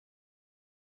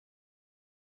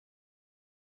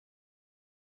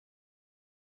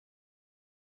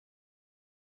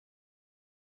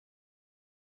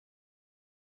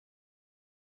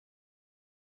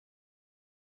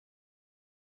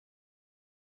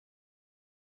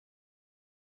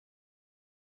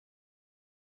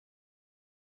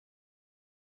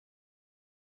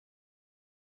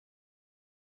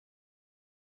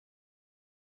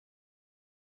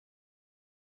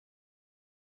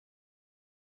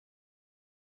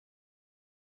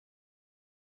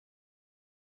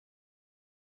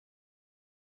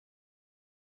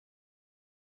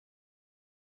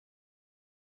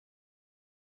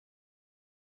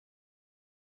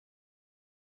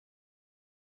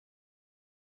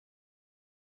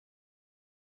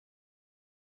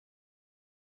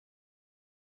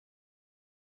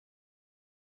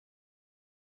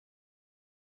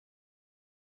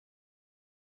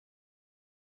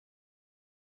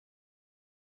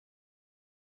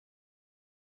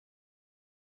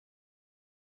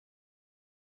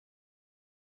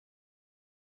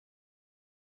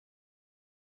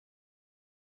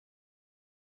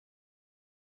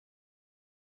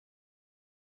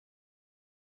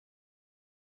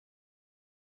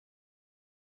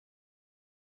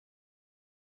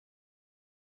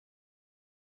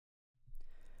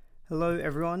Hello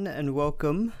everyone and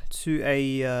welcome to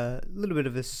a little bit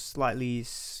of a slightly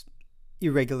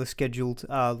irregular scheduled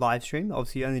live stream.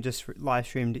 Obviously only just live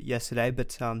streamed yesterday,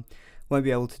 but won't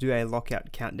be able to do a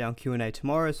lockout countdown Q&A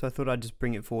tomorrow, so I thought I'd just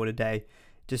bring it forward today.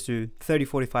 Just do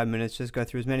 30-45 minutes, just go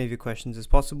through as many of your questions as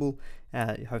possible,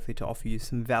 hopefully to offer you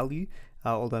some value.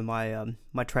 Although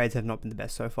my trades have not been the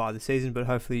best so far this season, but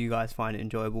hopefully you guys find it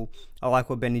enjoyable. I like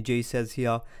what Benny G says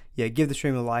here. Yeah, give the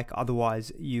stream a like,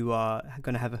 otherwise you are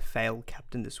going to have a fail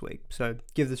captain this week. So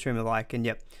give the stream a like, and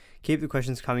yep, keep the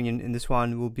questions coming in this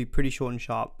one. Will be pretty short and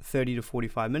sharp, 30 to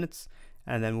 45 minutes,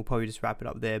 and then we'll probably just wrap it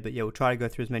up there. But yeah, we'll try to go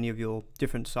through as many of your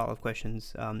different style of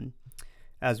questions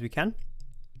as we can.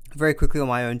 Very quickly on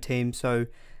my own team. So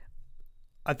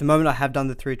at the moment I have done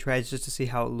the 3 trades just to see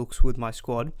how it looks with my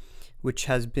squad, which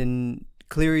has been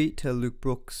Cleary to Luke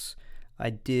Brooks. I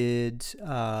did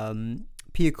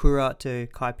Piakura to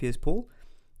Kai Pearce-Paul,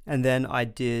 and then I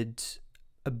did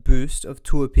a boost of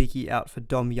Tuapiki out for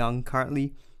Dom Young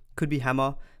currently. Could be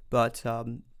Hammer, but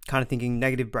kind of thinking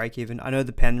negative break even. I know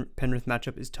the Penrith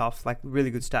matchup is tough, like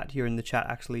really good stat here in the chat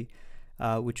actually,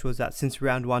 which was that since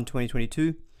round 1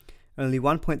 2022, only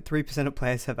 1.3% of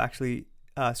players have actually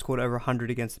scored over 100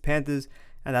 against the Panthers,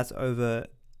 and that's over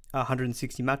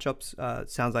 160 matchups.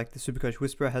 Sounds like the SuperCoach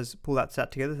Whisperer has pulled that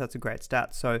stat together. That's a great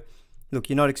stat. So look,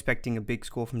 you're not expecting a big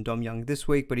score from Dom Young this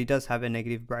week, but he does have a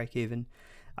negative break even.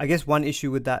 I guess one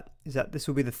issue with that is that this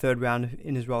will be the 3rd round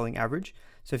in his rolling average.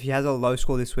 So if he has a low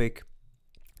score this week,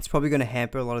 it's probably going to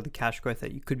hamper a lot of the cash growth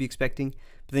that you could be expecting.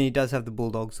 But then he does have the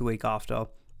Bulldogs the week after.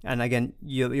 And again,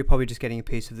 you're probably just getting a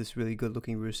piece of this really good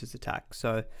looking Roosters attack.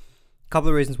 So a couple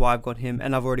of reasons why I've got him,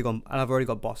 and I've already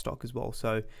got Bostock as well.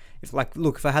 So if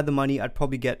I had the money, I'd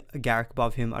probably get a Garrick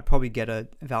above him. I'd probably get a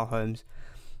Val Holmes.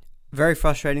 Very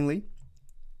frustratingly,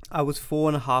 I was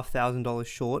 $4,500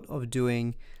 short of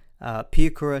doing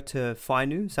Piakura to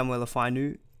Fainu, Samuela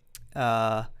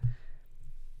Fainu,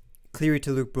 Cleary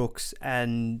to Luke Brooks,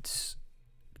 and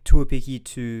Tuapiki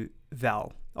to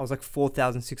Val. I was like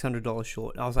 $4,600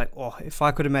 short. And I was like, oh, if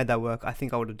I could have made that work, I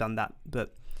think I would have done that.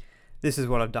 But this is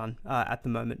what I've done at the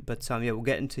moment. But yeah, we'll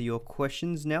get into your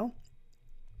questions now.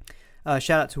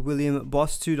 Shout out to William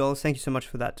Boss, $2. Thank you so much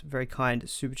for that very kind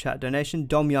super chat donation.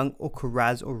 Dom Young or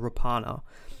Karaz or Rapana.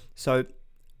 So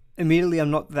immediately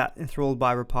I'm not that enthralled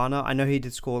by Rapana. I know he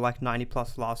did score like 90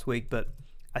 plus last week, but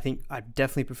I think I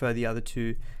definitely prefer the other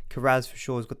two. Karaz for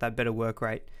sure has got that better work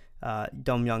rate.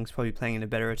 Dom Young's probably playing in a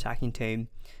better attacking team.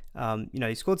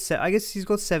 He scored, I guess he's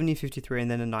got 70, 53,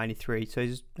 and then a 93. So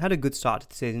he's had a good start to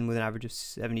the season with an average of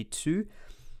 72.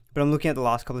 But I'm looking at the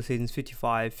last couple of seasons,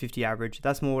 55, 50 average.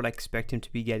 That's more what I expect him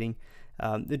to be getting.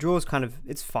 The draw is kind of,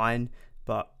 it's fine,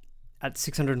 but at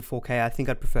 604k, I think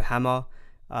I'd prefer Hammer.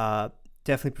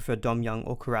 Definitely prefer Dom Young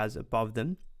or Karaz above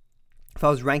them. If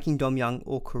I was ranking Dom Young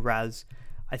or Karaz,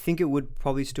 I think it would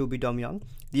probably still be Dom Young.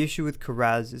 The issue with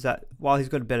Karaz is that while he's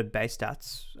got better base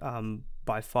stats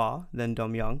by far than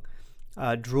Dom Young,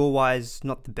 draw-wise,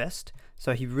 not the best.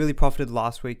 So he really profited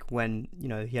last week when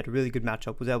he had a really good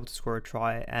matchup, was able to score a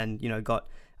try, and got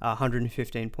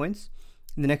 115 points.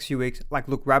 In the next few weeks,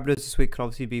 look, Rabbitohs this week could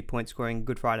obviously be point scoring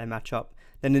Good Friday matchup.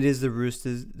 Then it is the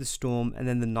Roosters, the Storm, and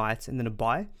then the Knights, and then a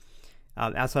bye.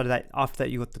 Outside of that, after that,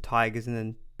 you got the Tigers and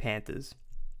then Panthers.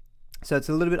 So it's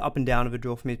a little bit up and down of a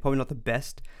draw for me. It's probably not the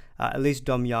best. At least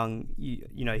Dom Young, he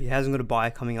hasn't got a bye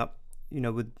coming up.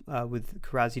 With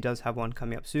Karaz, he does have one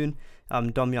coming up soon.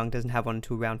 Dom Young doesn't have one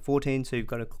until round 14, so you've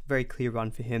got a very clear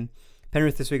run for him.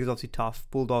 Penrith this week is obviously tough.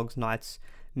 Bulldogs, Knights,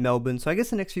 Melbourne. So I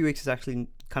guess the next few weeks is actually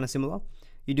kind of similar.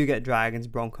 You do get Dragons,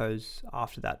 Broncos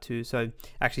after that too. So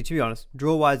actually, to be honest,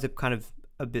 draw-wise, they're kind of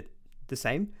a bit the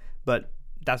same. But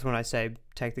that's when I say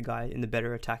take the guy in the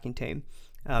better attacking team.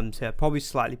 So I probably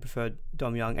slightly prefer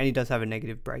Dom Young, and he does have a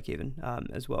negative break even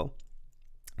as well.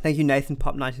 Thank you, Nathan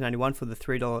Pup 1991 for the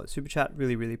 $3 super chat.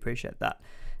 Really, really appreciate that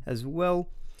as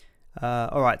well.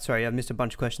 All right, sorry, I missed a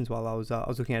bunch of questions while I was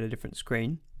looking at a different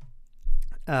screen.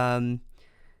 Megalodon,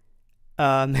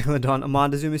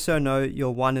 Amanda Zumiso, no,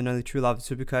 your one and only true love of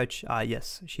SuperCoach.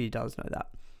 Yes, she does know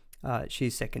that.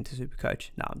 She's second to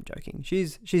SuperCoach. No, I'm joking.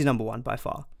 She's number one by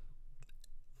far.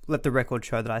 Let the record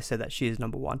show that I said that she is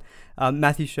number one.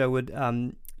 Matthew Sherwood,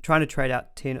 trying to trade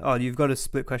out 10. Oh, you've got a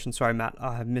split question. Sorry, Matt.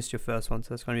 I have missed your first one,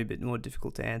 so it's going to be a bit more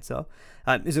difficult to answer.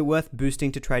 Is it worth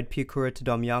boosting to trade Piakura to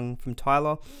Dom Young from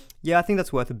Tyler? Yeah, I think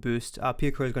that's worth a boost.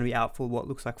 Piakura is going to be out for what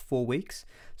looks like 4 weeks.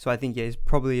 So I think, yeah, he's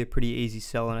probably a pretty easy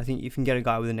sell. And I think if you can get a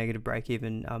guy with a negative break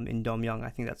even in Dom Young, I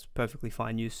think that's perfectly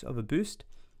fine use of a boost.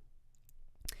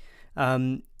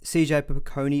 CJ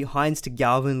Papaconi, Hines to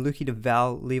Galvin, Lukey to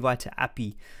Val, Levi to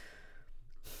Appy.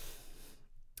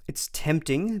 it's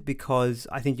tempting because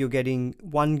I think you're getting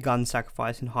one gun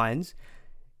sacrifice in Hines.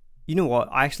 You know what?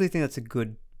 I actually think that's a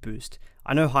good boost.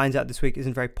 I know Hines out this week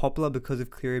isn't very popular because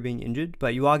of Cleary being injured,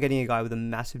 but you are getting a guy with a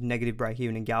massive negative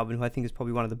break-even in Galvin, who I think is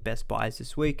probably one of the best buys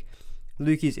this week.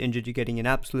 Lukey's injured, you're getting an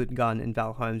absolute gun in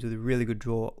Val Holmes with a really good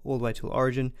draw all the way till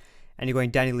Origin, and you're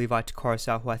going Danny Levi to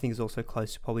Coruscant, who I think is also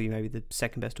close to probably maybe the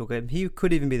second best hooker. He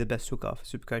could even be the best hooker for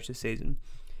Supercoach this season.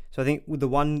 So I think with the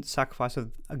one sacrifice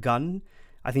of a gun,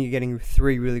 I think you're getting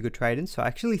 3 really good trade-ins. So I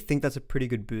actually think that's a pretty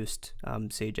good boost,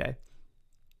 CJ.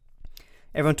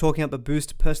 Everyone talking up a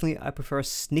boost. Personally, I prefer a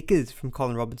Snickers from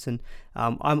Colin Robinson.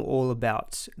 I'm all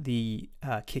about the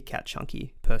Kit Kat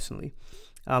Chunky, personally.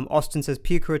 Austin says,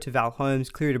 Piakura to Val Holmes,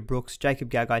 Cleary to Brooks, Jacob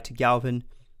Gagai to Galvin.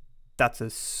 That's a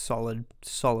solid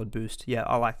boost. Yeah,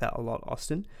 I like that a lot,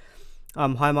 Austin.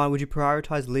 Hi, Mine, would you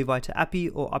prioritize Levi to Appy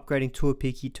or upgrading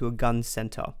Tuapiki to a gun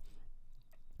center?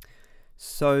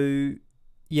 So,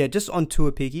 yeah, just on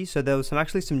Tuapiki. So there was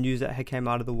actually some news that came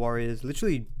out of the Warriors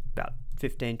literally about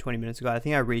 15-20 minutes ago. I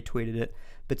think I retweeted it,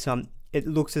 but it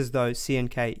looks as though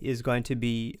CNK is going to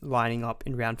be lining up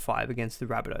in round 5 against the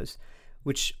Rabbitohs,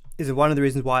 which is one of the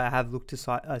reasons why I have looked to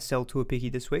sell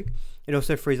Tuapiki this week. It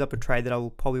also frees up a trade that I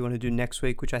will probably want to do next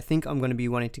week, which I think I'm going to be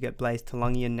wanting to get Blaze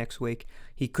Talangi in next week.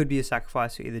 He could be a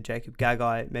sacrifice for either Jacob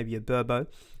Gagai, maybe a Burbo.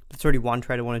 That's already one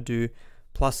trade I want to do.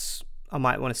 Plus, I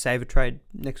might want to save a trade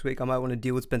next week. I might want to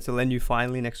deal with Spencer Lenu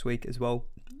finally next week as well.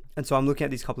 And so I'm looking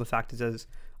at these couple of factors as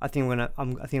I think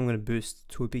I'm going to boost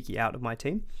Tuapiki out of my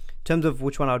team. In terms of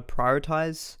which one I would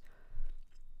prioritize,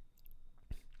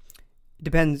 it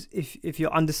depends if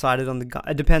you're undecided on the gun.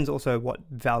 It depends also what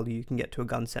value you can get to a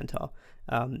gun center.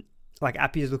 Like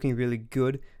Appy is looking really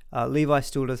good. Levi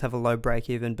still does have a low break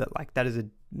even, but like that is a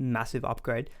massive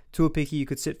upgrade. Tuapiki you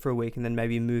could sit for a week and then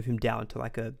maybe move him down to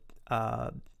like a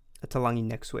Talangi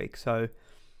next week. So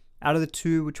out of the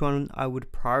two, which one I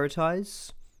would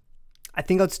prioritize? I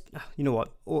think you know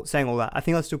what, saying all that, I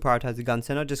think I'd still prioritize the gun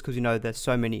center just because, you know, there's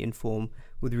so many in form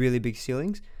with really big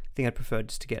ceilings. I think I'd prefer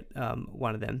just to get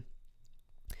one of them.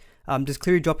 Does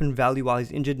Cleary drop in value while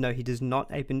he's injured? No, he does not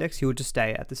ape index. He will just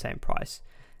stay at the same price.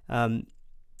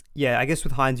 Yeah, I guess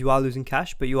with Hines, you are losing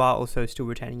cash, but you are also still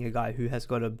retaining a guy who has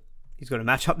got a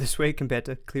match up this week compared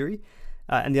to Cleary.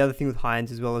 And the other thing with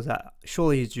Hines as well is that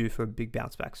surely he's due for a big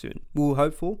bounce back soon. We'll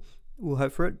hope for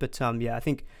it, but yeah, I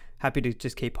think happy to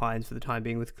just keep Hines for the time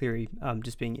being with Cleary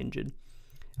just being injured.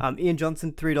 Ian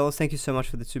Johnson, $3. Thank you so much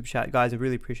for the super chat, guys. I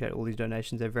really appreciate all these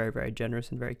donations. They're very, very generous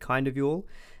and very kind of you all.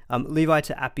 Levi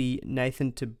to Appy,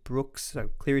 Nathan to Brooks, so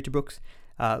Cleary to Brooks,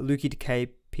 Lukey to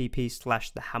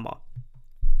KPP / the Hammer.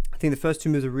 I think the first two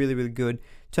moves are really, really good.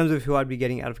 In terms of who I'd be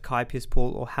getting out of Kai, Pierce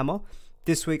Paul, or Hammer,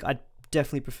 this week I'd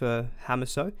definitely prefer Hammer.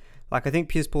 So, like, I think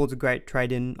Pierce Paul's a great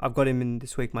trade in. I've got him in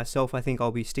this week myself. I think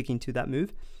I'll be sticking to that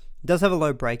move. It does have a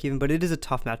low break even, but it is a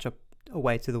tough matchup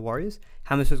away to the Warriors.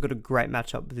 Hammer's got a great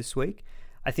matchup this week.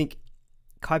 I think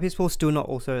Kai Pierce Paul's still not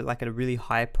also like at a really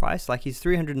high price. Like he's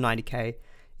 390k.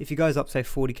 If he goes up say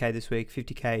 40k this week,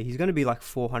 50k, he's going to be like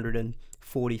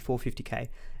 440, 450k.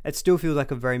 It still feels like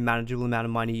a very manageable amount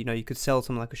of money. You know, you could sell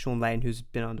someone like a Sean Lane who's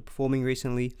been underperforming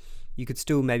recently. You could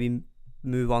still maybe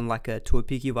move on like a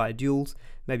Tuapiki via duels,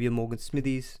 maybe a Morgan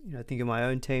Smithies. You know, think of my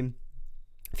own team.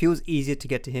 It feels easier to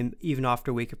get to him even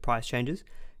after a week of price changes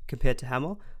compared to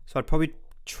Hammer. So I'd probably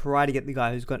try to get the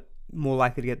guy who's got more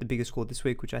likely to get the biggest score this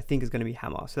week, which I think is going to be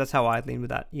Hammer. So that's how I'd lean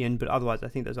with that, Ian. But otherwise, I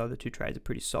think those other two trades are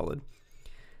pretty solid.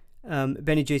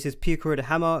 Benny G says, Piakura to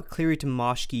Hammer, Cleary to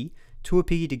Marshke,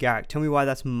 Tuapiki to Garrick. Tell me why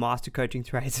that's master coaching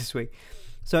trades this week.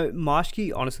 So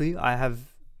Marshke, honestly, I have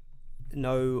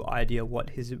no idea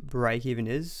what his break even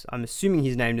is. I'm assuming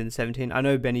he's named in the 17. I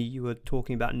know, Benny, you were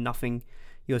talking about nothing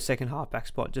your second halfback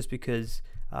spot just because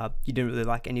you didn't really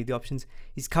like any of the options.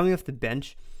 He's coming off the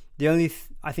bench. The only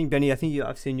I think, Benny,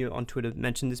 I've seen you on Twitter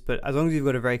mention this, but as long as you've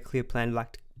got a very clear plan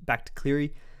back to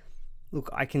Cleary,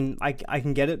 look, I can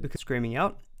get it because screaming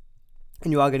out,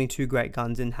 and you are getting two great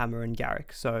guns in Hammer and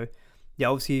Garrick. So yeah,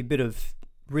 obviously a bit of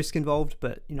risk involved,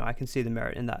 but you know, I can see the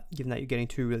merit in that, given that you're getting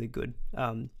two really good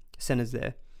centers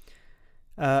there.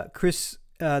 Chris,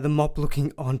 the mop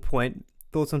looking on point.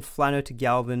 Thoughts on Flano to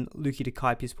Galvin, Lukey to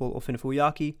Kai Pierce Paul, or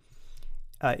Finifuyaki?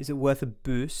 Is it worth a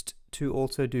boost to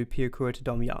also do Piakura to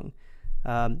Dom Young?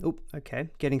 Okay,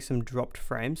 getting some dropped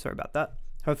frames. Sorry about that.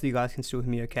 Hopefully you guys can still hear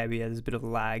me okay, but yeah, there's a bit of a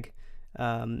lag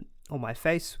on my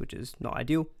face, which is not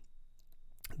ideal.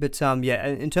 But yeah,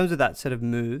 in terms of that set of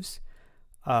moves,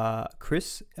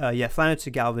 Chris, yeah, Flano to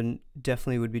Galvin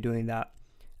definitely would be doing that.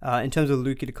 In terms of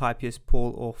Lukey to Kai Pierce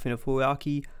Paul or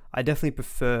Finifuyaki, I definitely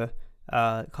prefer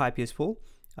Kai Pierce Paul.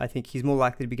 I think he's more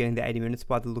likely to be getting the 80 minutes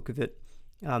by the look of it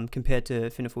compared to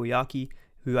Finifuyaki.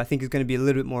 who I think is going to be a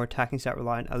little bit more attacking stat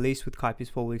reliant. At least with Kai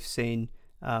Paul, we've seen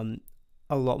a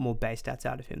lot more base stats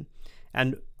out of him.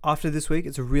 And after this week,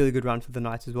 it's a really good run for the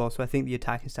Knights as well. So I think the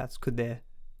attacking stats could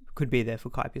be there for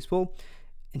Kai Paul.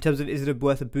 In terms of is it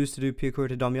worth a boost to do Piakura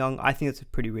to Dom Young, I think it's a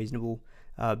pretty reasonable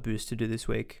boost to do this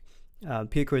week.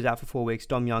 Piakura is out for 4 weeks.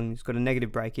 Dom Young's got a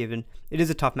negative break even. It is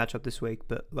a tough matchup this week,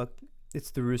 but look,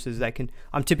 it's the Roosters.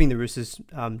 I'm tipping the Roosters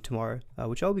tomorrow,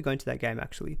 which I'll be going to that game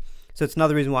actually. So it's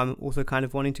another reason why I'm also kind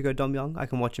of wanting to go Dom Young. I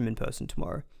can watch him in person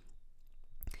tomorrow.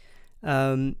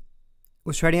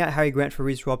 Was trading out Harry Grant for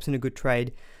Reece Robson a good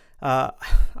trade?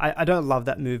 I don't love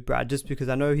that move, Brad, just because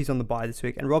I know he's on the bye this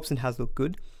week, and Robson has looked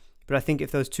good. But I think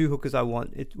if those two hookers I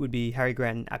want, it would be Harry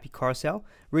Grant and Api Coruscant.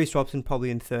 Reece Robson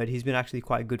probably in third. He's been actually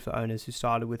quite good for owners who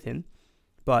started with him.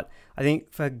 But I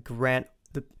think for Grant,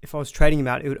 if I was trading him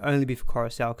out, it would only be for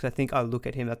Coruscant, because I think I look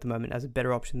at him at the moment as a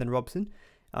better option than Robson.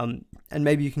 And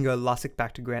maybe you can go Lussick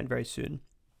back to Grant very soon.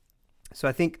 So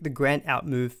I think the Grant out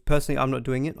move, personally, I'm not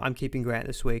doing it. I'm keeping Grant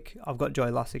this week. I've got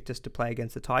Joey Lussick just to play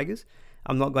against the Tigers.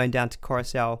 I'm not going down to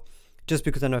Coruscant just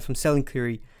because I know from selling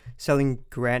Cleary, selling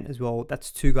Grant as well,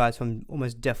 that's two guys who I'm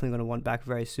almost definitely going to want back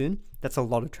very soon. That's a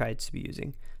lot of trades to be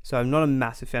using. So I'm not a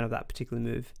massive fan of that particular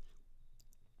move.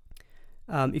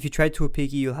 If you trade to a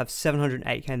Peaky, you'll have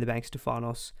 708k in the bank,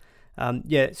 Stefanos.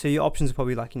 Yeah, so your options are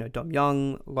probably like, Dom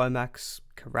Young, Lomax,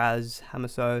 Karaz,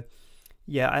 Hamaso.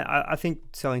 Yeah, I think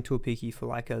selling to a Peaky for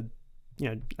like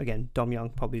again, Dom Young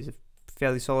probably is a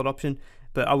fairly solid option.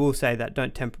 But I will say that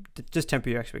just temper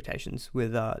your expectations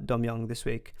with Dom Young this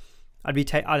week. I'd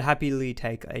happily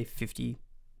take a 50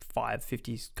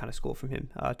 kind of score from him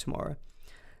tomorrow.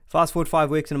 Fast forward 5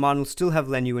 weeks and Amman will still have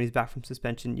Lenu when he's back from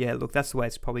suspension. Yeah, look, that's the way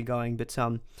it's probably going. But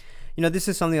this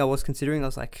is something I was considering. I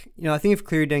was like, I think if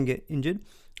Cleary didn't get injured,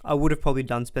 I would have probably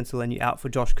done Spencer Lenu out for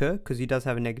Josh Kerr because he does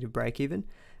have a negative break even.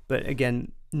 But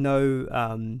again,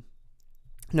 no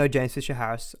James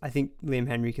Fisher-Harris. I think Liam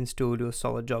Henry can still do a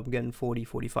solid job getting 40,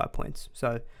 45 points.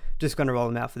 So just going to roll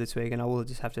him out for this week, and I will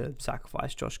just have to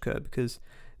sacrifice Josh Kerr because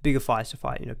bigger fights to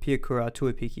fight. Piakura,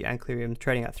 Tuapiki, and Cleary. I'm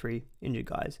trading out 3 injured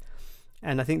guys.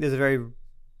 And I think there's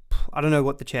I don't know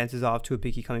what the chances are of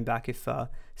Tuapiki coming back if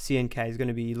CNK is going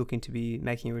to be looking to be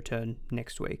making a return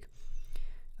next week.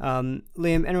 Liam,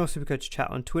 NRL SuperCoach Chat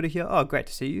on Twitter here. Oh, great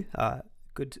to see you.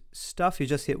 Good stuff. He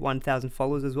just hit 1,000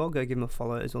 followers as well. Go give him a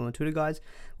follow as well on Twitter, guys.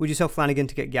 Would you sell Flanagan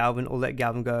to get Galvin or let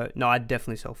Galvin go? No, I'd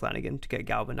definitely sell Flanagan to get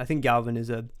Galvin. I think Galvin is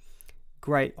a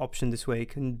great option this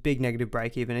week and big negative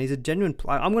break even. He's a genuine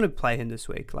player. I'm going to play him this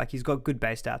week. Like, he's got good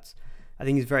base stats. I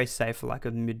think he's very safe for like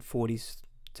a mid 40s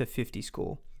to 50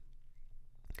 score.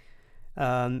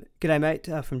 G'day, mate.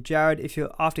 From Jared. If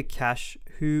you're after cash,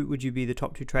 who would you be the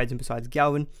top 2 trades in besides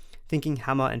Galvin? Thinking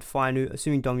Hammer and Fainu,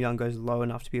 assuming Dom Young goes low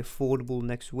enough to be affordable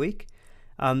next week.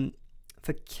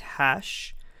 For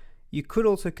cash, you could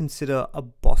also consider a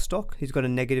Bostock. He's got a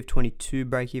negative 22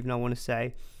 break even, I want to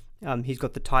say. He's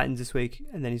got the Titans this week,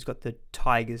 and then he's got the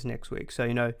Tigers next week. So,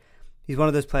 he's one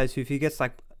of those players who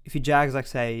if he jags like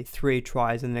say 3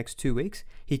 tries in the next 2 weeks,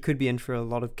 he could be in for a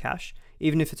lot of cash.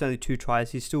 Even if it's only 2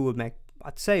 tries, he still would make,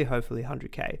 I'd say, hopefully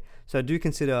 100k. So I do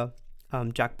consider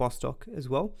Jack Bostock as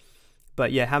well.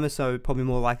 But yeah, Hamaso probably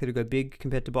more likely to go big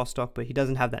compared to Bostock, but he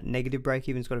doesn't have that negative break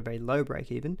even. He's got a very low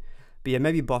break even. But yeah,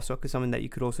 maybe Bostock is something that you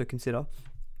could also consider.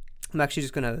 I'm actually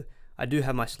just I do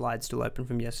have my slides still open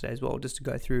from yesterday as well, just to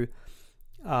go through.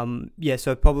 Yeah,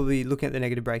 so probably looking at the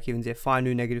negative break evens, yeah,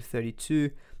 Fainu negative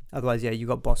 32. Otherwise, yeah, you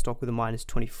got Bostock with a minus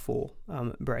 24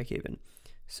 break even.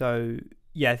 So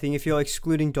yeah, I think if you're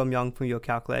excluding Dom Young from your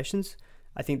calculations,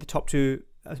 I think the top 2,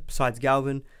 besides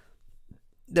Galvin,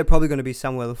 they're probably going to be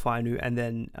somewhere with Fainu and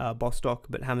then Bostock,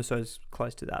 but Hamaso's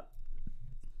close to that.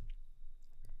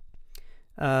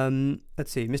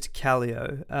 Let's see, Mr.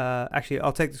 Callio. Actually,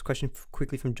 I'll take this question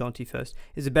quickly from Jonty first.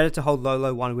 Is it better to hold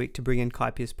Lolo 1 week to bring in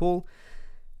Kai Paul?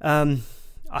 I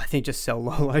think just sell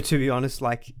Lolo, to be honest.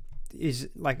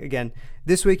 Again,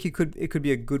 this week it could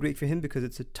be a good week for him because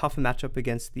it's a tougher matchup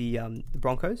against the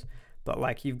Broncos.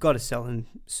 But you've got to sell him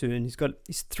soon. He's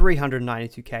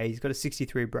 392k. He's got a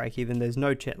 63 break even. There's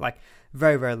no chance,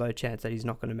 very, very low chance that he's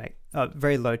not going to make.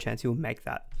 Very low chance he'll make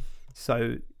that.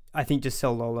 So I think just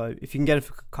sell Lolo. If you can get him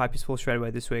for Kai Paul straight away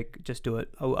this week, just do it.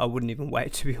 I wouldn't even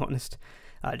wait, to be honest.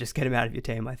 Just get him out of your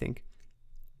team, I think.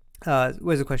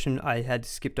 Where's a question I had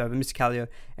skipped over? Mr. Callio,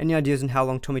 any ideas on how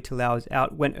long Tommy Talau is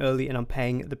out? Went early and I'm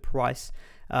paying the price.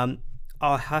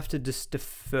 I'll have to just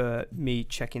defer me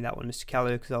checking that one, Mr.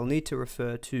 Callio, because I'll need to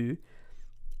refer to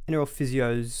NRL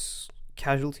Physio's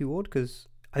casualty ward, because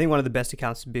I think one of the best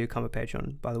accounts to become a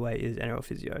patron, by the way, is NRL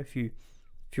Physio. If you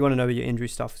want to know your injury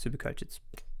stuff for SuperCoach, it's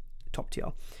top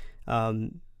tier.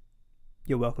 Yeah,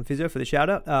 You're welcome, Physio, for the shout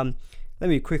out. Let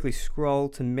me quickly scroll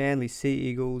to Manly Sea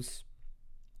Eagles.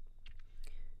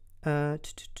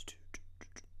 It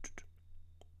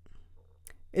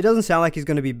doesn't sound like he's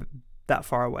going to be that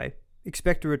far away.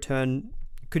 Expect a return,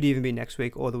 could even be next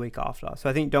week or the week after. So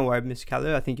I think, don't worry, Mr.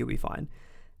 Calder, I think you'll be fine.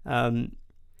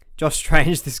 Josh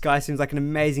Strange, this guy seems like an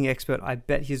amazing expert. I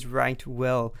bet he's ranked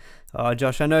well.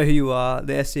 Josh, I know who you are,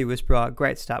 the SC Whisperer.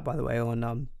 Great stat, by the way,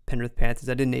 on Penrith Panthers.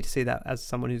 I didn't need to see that as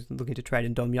someone who's looking to trade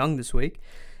in Dom Young this week.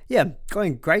 Yeah,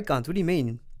 going great guns. What do you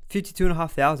mean?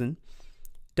 52,500.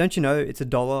 Don't you know it's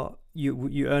 $1? You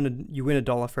win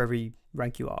 $1 for every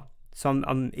rank you are. So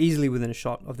I'm easily within a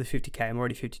shot of the 50k. I'm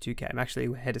already 52k. I'm actually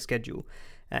ahead of schedule,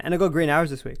 and I got green arrows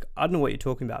this week. I don't know what you're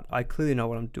talking about. I clearly know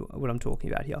what I'm talking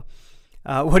about here.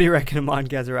 What do you reckon of mine,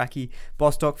 Gazaraki?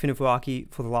 Bostock, Finafuaki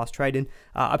for the last trade-in.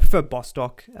 I prefer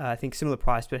Bostock. I think similar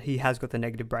price, but he has got the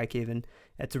negative break-even.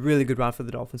 It's a really good run for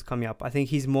the Dolphins coming up. I think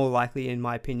he's more likely, in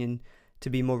my opinion, to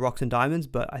be more rocks and diamonds,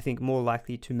 but I think more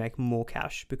likely to make more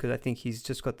cash because I think he's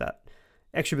just got that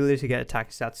extra ability to get attack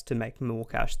stats to make more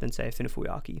cash than, say,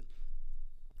 Finafuaki.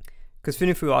 Because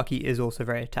Finafuaki is also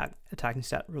very attacking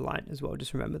stat reliant as well.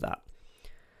 Just remember that.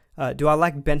 Do I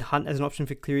like Ben Hunt as an option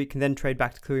for Cleary? Can then trade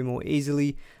back to Cleary more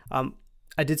easily.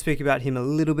 I did speak about him a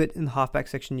little bit in the halfback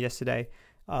section yesterday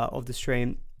of the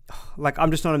stream. Like,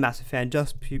 I'm just not a massive fan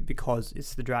just because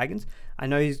it's the Dragons. I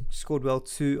know he's scored well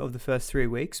 2 of the first 3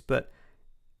 weeks, but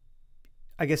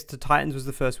I guess the Titans was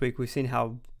the first week. We've seen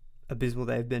how abysmal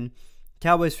they've been.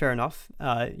 Cowboys, fair enough.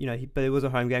 But it was a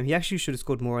home game. He actually should have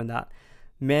scored more in that.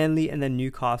 Manly and then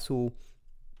Newcastle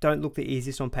don't look the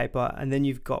easiest on paper, and then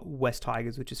you've got West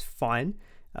Tigers, which is fine,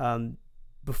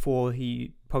 before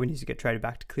he probably needs to get traded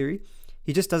back to Cleary.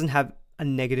 He just doesn't have a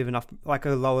negative enough, like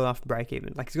a low enough break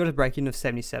even. Like, he's got a break even of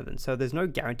 77, so there's no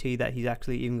guarantee that he's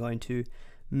actually even going to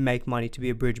make money to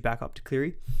be a bridge back up to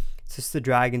Cleary. It's just the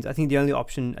Dragons. I think the only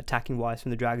option attacking wise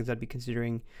from the Dragons I'd be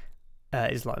considering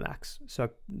is Lomax. So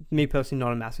me personally,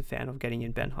 not a massive fan of getting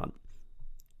in Ben Hunt.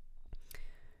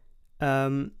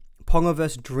 Ponga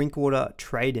versus Drinkwater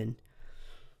trade-in.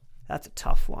 That's a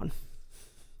tough one.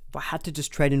 If I had to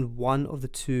just trade in one of the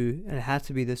two, and it had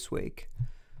to be this week.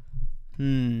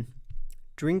 You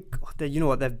know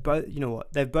what?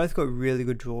 They've both got really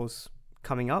good draws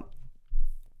coming up,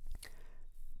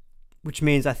 which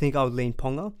means I think I would lean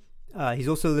Ponga. He's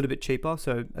also a little bit cheaper.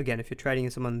 So again, if you're trading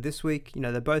in someone this week,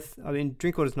 they're both. I mean,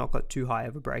 Drinkwater's not got too high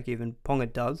of a break even.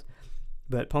 Ponga does.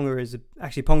 But Ponga is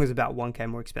about 1k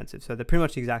more expensive, so they're pretty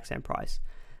much the exact same price.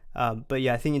 But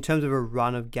yeah, I think in terms of a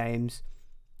run of games,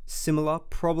 similar.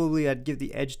 Probably I'd give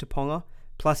the edge to Ponga,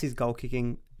 plus his goal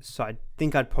kicking. So I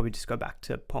think I'd probably just go back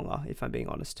to Ponga if I'm being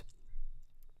honest.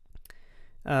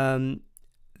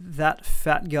 That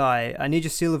fat guy, I need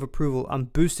your seal of approval. I'm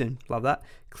boosting, love that.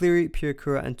 Cleary,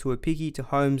 Purekura, and Tuapiki to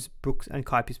Holmes, Brooks, and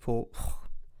Kaipis Paul.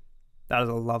 That is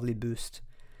a lovely boost.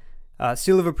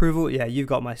 Seal of approval, yeah, you've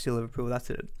got my seal of approval.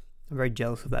 That's it. I'm very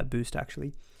jealous of that boost,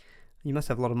 actually. You must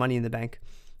have a lot of money in the bank.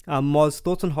 Moz,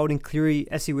 thoughts on holding Cleary?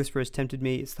 SC Whisperer has tempted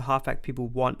me. It's the halfback people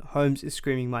want. Holmes is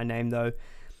screaming my name, though.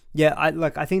 Yeah,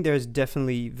 I think there is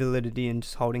definitely validity in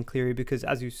just holding Cleary because,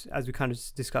 as we kind of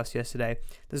discussed yesterday,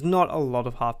 there's not a lot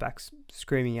of halfbacks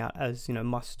screaming out as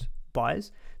must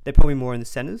buys. They're probably more in the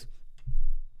centers.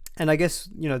 And I guess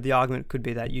the argument could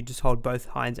be that you just hold both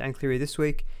Hines and Cleary this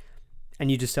week, and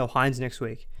you just sell Hines next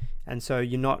week. And so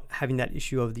you're not having that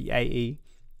issue of the AE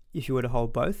if you were to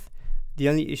hold both. The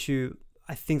only issue,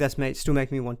 I think that's still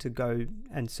making me want to go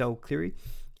and sell Cleary,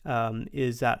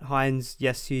 is that Hines,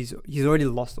 yes, he's already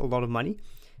lost a lot of money.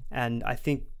 And I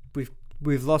think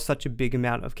we've lost such a big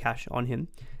amount of cash on him.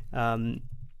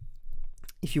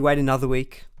 If you wait another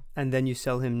week and then you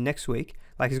sell him next week,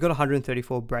 like he's got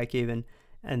 134 break even,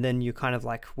 and then you're kind of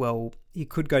like, well, he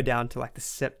could go down to like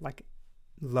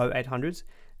low 800s.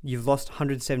 You've lost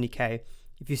 170k.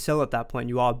 If you sell at that point,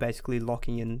 you are basically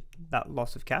locking in that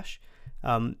loss of cash.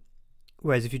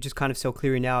 Whereas if you just kind of sell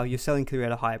Cleary now, you're selling Cleary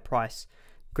at a higher price.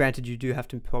 Granted, you do have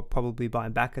to probably buy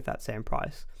him back at that same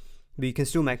price, but you can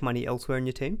still make money elsewhere in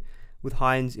your team. With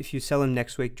Hines, if you sell him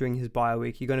next week during his bye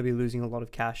week, you're going to be losing a lot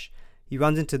of cash. He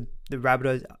runs into the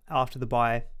Rabbitohs after the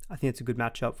bye. I think it's a good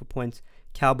matchup for points.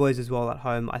 Cowboys as well at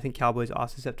home. I think Cowboys are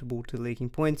susceptible to leaking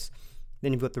points.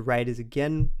 Then you've got the Raiders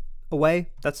again away.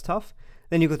 That's tough.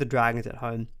 Then you've got the Dragons at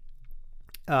home.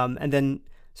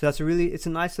 So it's a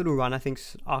nice little run, I think,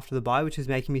 after the bye, which is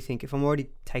making me think if I'm already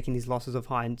taking these losses of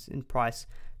Hines in price,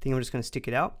 I think I'm just going to stick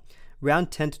it out.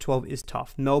 Round 10 to 12 is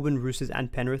tough. Melbourne, Roosters,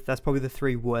 and Penrith. That's probably the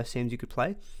 3 worst teams you could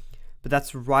play. But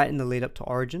that's right in the lead up to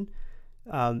Origin.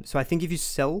 So I think if you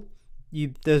sell,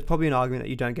 there's probably an argument that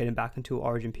you don't get him back until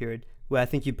Origin period. where I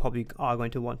think you probably are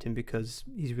going to want him because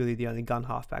he's really the only gun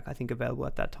halfback I think available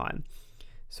at that time.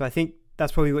 So I think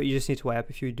that's probably what you just need to weigh up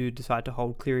if you do decide to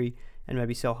hold Cleary and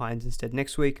maybe sell Hines instead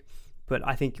next week. But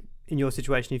I think in your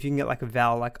situation, if you can get like a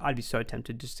Val, like I'd be so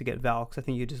tempted just to get Val, because I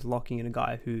think you're just locking in a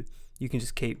guy who you can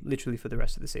just keep literally for the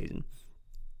rest of the season.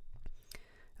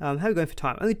 How are we going for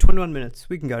time? Only 21 minutes.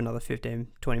 We can go another 15,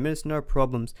 20 minutes, no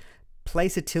problems.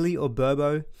 Place a Tilly or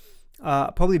Burbo.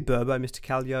 Probably Burbo, Mr.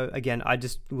 Callio. Again, I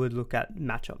just would look at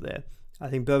matchup there. I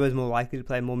think Burbo's more likely to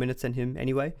play more minutes than him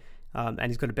anyway. And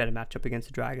he's got a better matchup against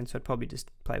the Dragon, so I'd probably just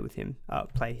play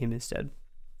him instead.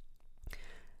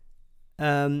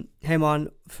 Hey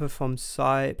man, from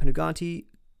Sai Panuganti,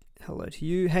 hello to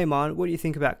you. Hey man, what do you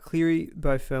think about Cleary,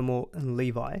 Beau Fermor, and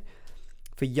Levi?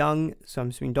 For Young, so I'm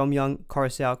assuming Dom Young,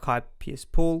 Coruscant, Kai, Pierce,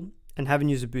 Paul, and haven't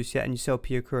used a boost yet, and you sell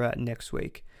Piakura next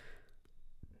week.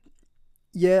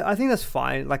 Yeah, I think that's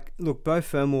fine. Like, look, Beau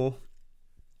Fermor,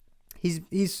 he's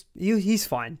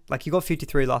fine. Like, he got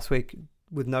 53 last week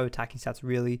with no attacking stats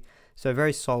really, so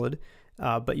very solid.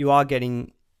 But you are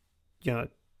getting, I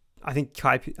think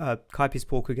Kai Pierce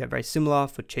Paul could get very similar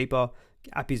for cheaper.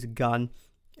 Appy's a gun.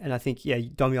 And I think,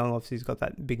 Dom Young obviously has got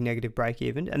that big negative break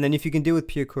even. And then if you can deal with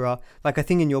Piakura, like I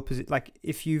think in your position, like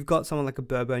if you've got someone like a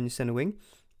Burbo in your center wing,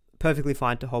 perfectly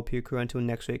fine to hold Piakura until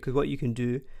next week. Because what you can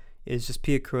do is just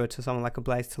Piakura to someone like a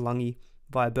Blaze Talangi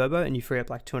via Burbo and you free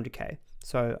up like 200k.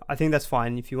 So I think that's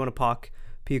fine. If you want to park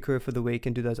Piakura for the week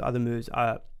and do those other moves,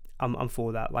 I'm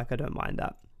for that. Like I don't mind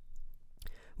that.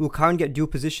 Will Curran get dual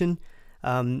position?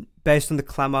 Based on the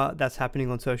clamour that's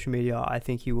happening on social media, I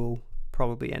think he will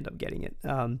probably end up getting it,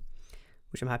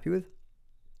 which I'm happy with.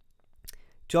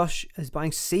 Josh is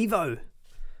buying Sevo.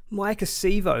 Micah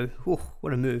Sevo. Ooh,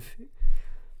 what a move.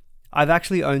 I've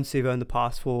actually owned Sevo in the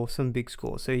past for some big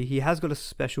scores, so he has got a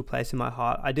special place in my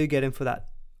heart. I did get him for that,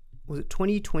 was it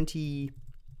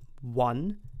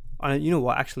 2021? You know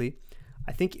what, actually,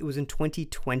 I think it was in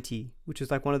 2020, which was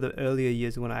like one of the earlier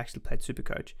years when I actually played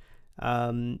Supercoach.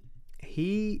 I'm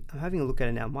having a look at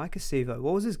it now. Micah Sevo,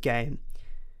 what was his game?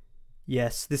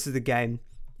 Yes, this is the game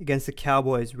against the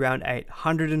Cowboys, round 8,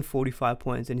 145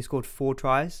 points, and he scored 4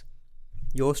 tries.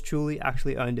 Yours truly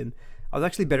actually owned him. I was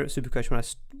actually better at Supercoach when I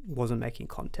wasn't making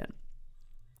content.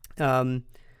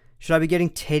 Should I be getting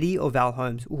Teddy or Val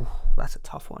Holmes? Ooh, that's a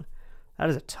tough one. That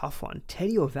is a tough one.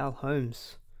 Teddy or Val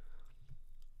Holmes?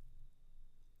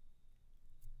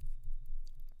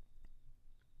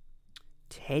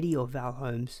 Teddy or Val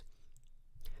Holmes?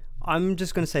 I'm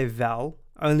just going to say Val,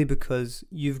 only because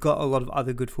you've got a lot of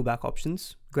other good fullback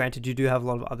options. Granted, you do have a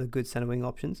lot of other good centre wing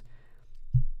options.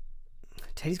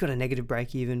 Teddy's got a negative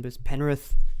break even, but it's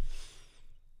Penrith.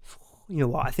 You know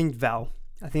what? I think Val.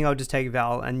 I think I'll just take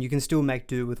Val, and you can still make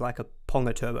do with like a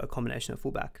Ponga Turbo combination of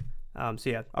fullback. So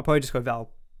yeah, I'll probably just go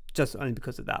Val, just only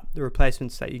because of that. The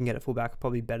replacements that you can get at fullback are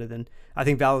probably better than... I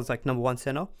think Val is like number 1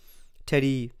 centre.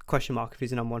 Teddy, question mark if he's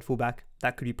the number 1 fullback.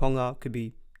 That could be Ponga, could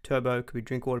be Turbo, could be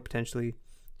Drinkwater potentially.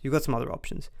 You've got some other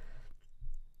options.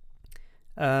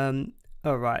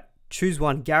 Alright, choose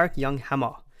one. Garrick, Young,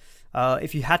 Hammer.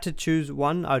 If you had to choose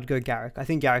one, I would go Garrick. I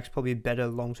think Garrick's probably a better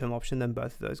long-term option than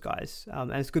both of those guys.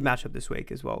 And it's a good matchup this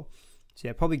week as well. So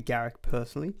yeah, probably Garrick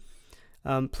personally.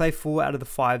 Play 4 out of the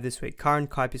 5 this week. Curran,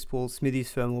 Kai, Pierce Paul,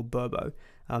 Smithies, Fermor, Burbo.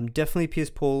 Definitely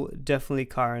Pierce Paul, definitely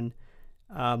Curran.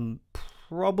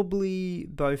 Probably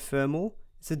Beau Fermor.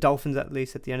 It's the Dolphins at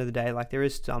least at the end of the day. Like there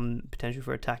is some potential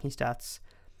for attacking stats.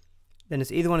 Then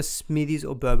it's either one of Smithies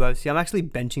or Burbo. See, I'm actually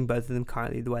benching both of them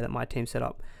currently the way that my team's set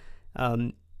up. If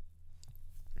I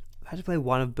had to play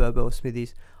one of Burbo or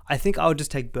Smithies, I think I would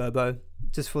just take Burbo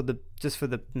just for the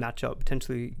matchup,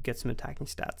 potentially get some attacking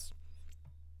stats.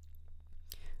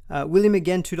 William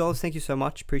again, $2. Thank you so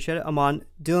much. Appreciate it. Aman,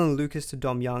 Dylan Lucas to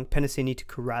Dom Young, Penasini to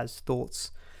Karaz.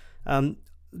 Thoughts?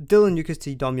 Dylan Lucas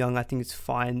to Dom Young, I think it's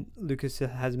fine. Lucas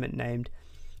hasn't been named.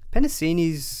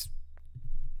 Penasini's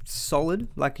solid.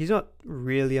 Like he's not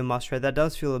really a must trade. That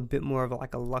does feel a bit more of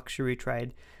like a luxury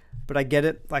trade. But I get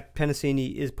it. Like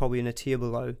Penasini is probably in a tier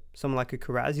below someone like a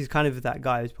Karaz. He's kind of that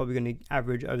guy who's probably going to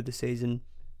average over the season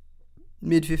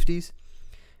mid-50s.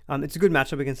 It's a good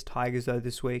matchup against the Tigers though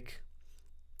this week.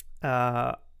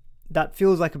 That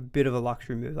feels like a bit of a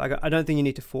luxury move. Like I don't think you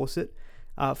need to force it.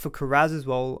 For Karaz as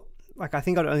well, like I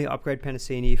think I'd only upgrade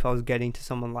Penasini if I was getting to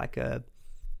someone like a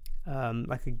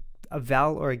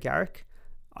Val or a Garrick.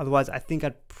 Otherwise, I think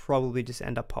I'd probably just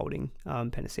end up holding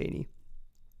Penasini.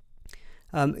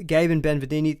 Gabe and Ben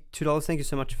Vadini, $2. Thank you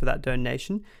so much for that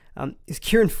donation. Is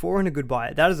Kieran Foran a good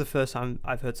buy? That is the first time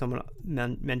I've heard someone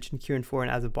mention Kieran Foran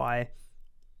as a buy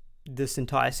this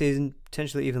entire season,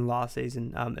 potentially even last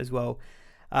season as well.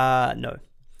 No.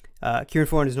 Kieran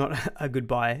Foran is not a good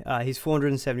buy. He's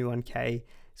 471k.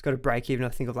 He's got a break even, I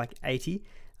think, of like 80.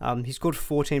 He scored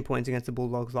 14 points against the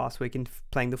Bulldogs last week in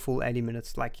playing the full 80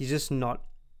 minutes. Like, he's just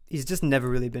never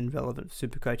really been relevant for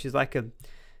Supercoach. He's like a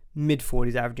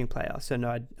mid-40s averaging player. So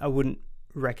no, I wouldn't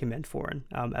recommend Foran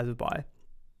as a buy.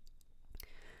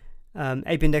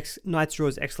 Ape Index, Knight's draw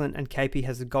is excellent, and KP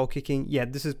has the goal kicking. Yeah,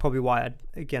 this is probably why,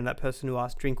 again, that person who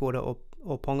asked Drinkwater or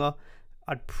Ponga,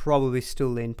 I'd probably still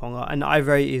lean Ponga. And I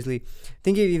very easily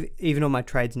think, even on my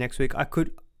trades next week,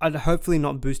 I'd hopefully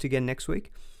not boost again next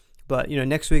week. But,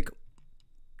 next week,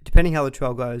 depending how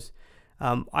Latrell goes,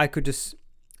 I could just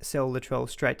sell Latrell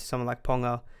straight to someone like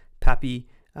Ponga, Pappy.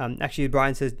 Actually,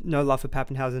 Brian says no love for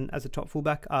Pappenhausen as a top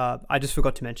fullback. I just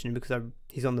forgot to mention him because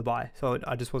he's on the bye, so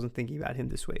I just wasn't thinking about him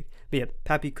this week. But yeah,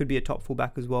 Pappy could be a top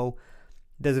fullback as well.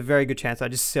 There's a very good chance I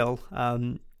just sell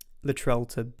Latrell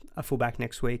to a fullback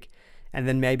next week, and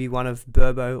then maybe one of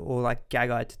Burbo or like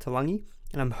Gagai to Talangi.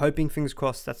 And I'm hoping, fingers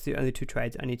crossed, that's the only two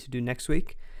trades I need to do next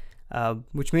week,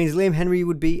 which means Liam Henry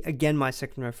would be again my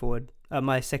second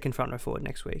front row forward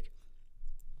next week.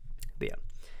 But yeah.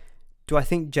 Do I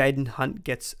think Jaden Hunt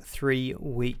gets 3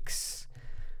 weeks?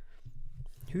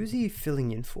 Who is he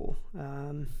filling in for?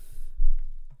 Let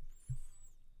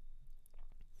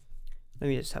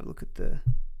me just have a look at the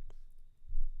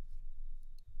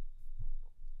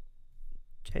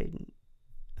Jaden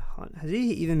Hunt. Has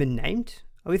he even been named?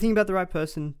 Are we thinking about the right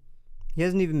person? He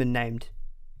hasn't even been named.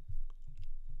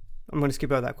 I'm going to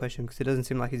skip over that question because it doesn't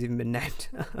seem like he's even been named.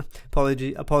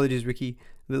 Apologies, Ricky.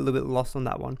 A little bit lost on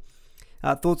that one.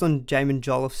 Thoughts on Jamin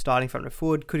Jolliffe starting front row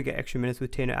forward? Could get extra minutes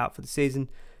with Tino out for the season.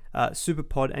 Super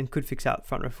pod and could fix out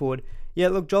front row forward. Yeah,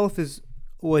 look, Jolliffe has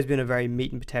always been a very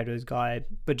meat and potatoes guy,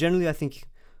 but generally I think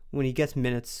when he gets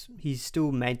minutes, he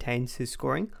still maintains his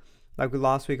scoring. Like with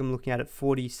last week, I'm looking at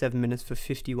 47 minutes for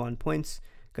 51 points.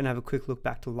 Going to have a quick look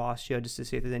back to last year just to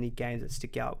see if there's any games that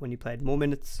stick out when he played more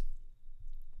minutes.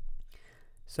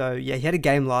 So yeah, he had a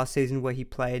game last season where he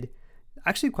played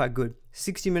actually quite good.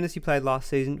 60 minutes he played last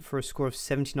season for a score of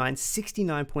 79,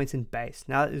 69 points in base.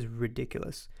 Now that is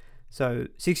ridiculous. So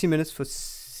 60 minutes for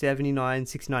 79,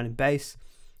 69 in base,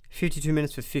 52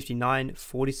 minutes for 59,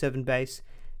 47 base,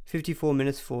 54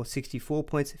 minutes for 64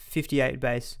 points, 58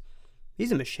 base.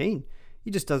 He's a machine.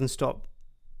 He just doesn't stop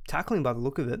tackling by the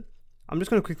look of it. I'm just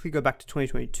going to quickly go back to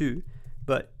 2022,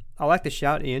 but I like the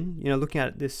shout, Ian. Looking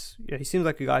at this, he seems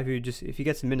like a guy who just, if he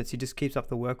gets the minutes, he just keeps up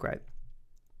the work rate.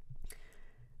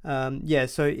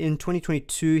 So in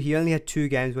 2022, he only had 2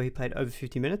 games where he played over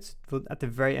 50 minutes at the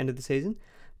very end of the season,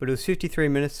 but it was 53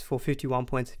 minutes for 51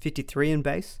 points, 53 in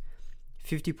base,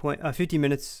 50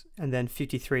 minutes, and then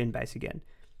 53 in base again.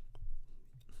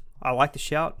 I like the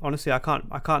shout. Honestly, I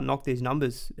can't knock these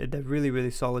numbers. They're really,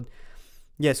 really solid.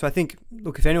 Yeah, so I think,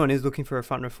 look, if anyone is looking for a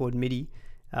front row forward midi,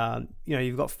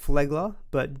 you've got Flegler,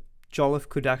 but Jolliffe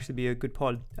could actually be a good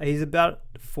pod. He's about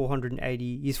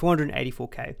 480. He's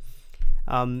 484k.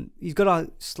 He's got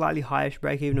a slightly higher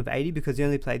break even of 80 because he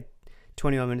only played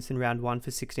 21 minutes in round 1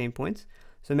 for 16 points.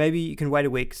 So maybe you can wait a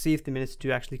week, see if the minutes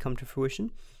do actually come to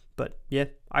fruition. But yeah,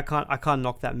 I can't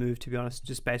knock that move, to be honest,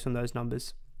 just based on those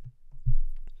numbers.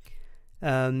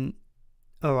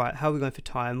 All right, how are we going for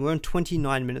time? We're on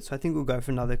 29 minutes, so I think we'll go for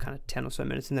another kind of 10 or so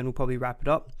minutes, and then we'll probably wrap it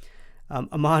up.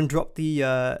 Aman, drop the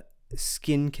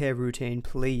skincare routine,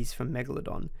 please, from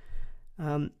Megalodon.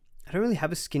 I don't really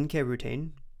have a skincare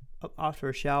routine. After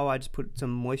a shower, I just put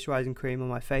some moisturizing cream on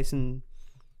my face, and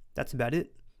that's about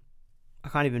it. I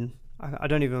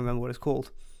don't even remember what it's called.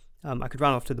 I could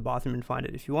run off to the bathroom and find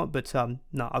it if you want, but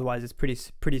no, otherwise it's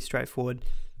pretty straightforward.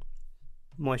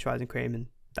 Moisturizing cream, and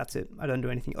that's it. I don't do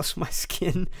anything else for my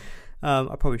skin.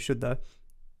 I probably should though.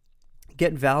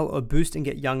 Get Val or boost and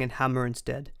get Young and Hammer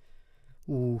instead.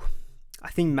 Ooh, I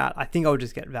think I would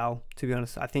just get Val, to be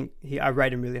honest. I think I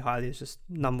rate him really highly. It's just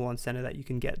number 1 center that you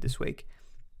can get this week.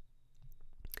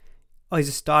 Oh, he's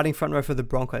a starting front row for the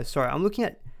Broncos. Sorry, I'm looking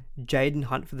at Jaden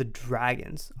Hunt for the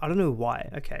Dragons. I don't know why.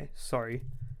 Okay, sorry.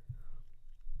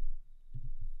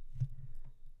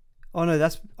 Oh no,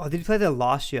 did he play there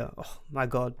last year? Oh my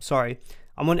god, sorry.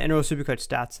 I'm on NRL SuperCoach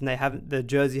Stats, and the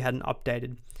jersey hadn't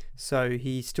updated, so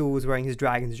he still was wearing his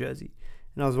Dragons jersey.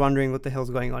 And I was wondering what the hell's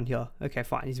going on here. Okay,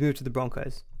 fine. He's moved to the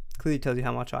Broncos. Clearly tells you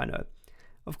how much I know.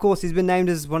 Of course, he's been named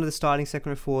as one of the starting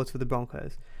second row forwards for the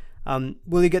Broncos.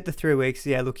 Will he get the 3 weeks?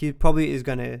 Yeah, look, he probably is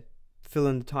going to fill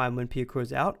in the time when Piakura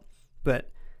is out.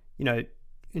 But,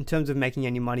 in terms of making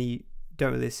any money,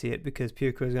 don't really see it because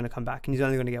Piakura is going to come back and he's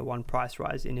only going to get 1 price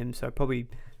rise in him. So probably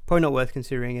not worth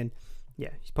considering. And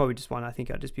yeah, he's probably just one I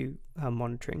think I'll just be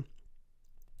monitoring.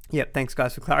 Yeah, thanks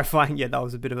guys for clarifying. Yeah, that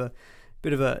was a bit of a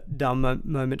bit of a dumb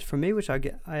moment from me, which I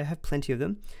have plenty of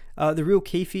them. The Real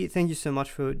Keefe, thank you so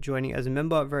much for joining as a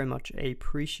member. Very much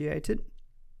appreciated.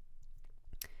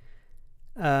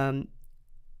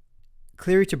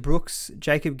 Cleary to Brooks,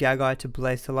 Jacob Gagai to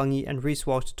Blaise Talangi, and Reece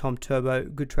Walsh to Tom Turbo.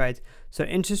 Good trades. So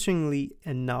interestingly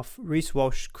enough, Reece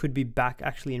Walsh could be back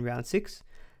actually in round 6.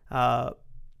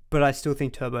 But I still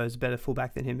think Turbo is a better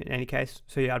fullback than him in any case.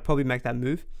 So yeah, I'd probably make that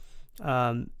move.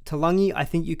 Talangi, I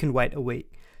think you can wait a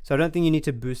week. So I don't think you need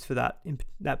to boost for that in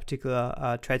that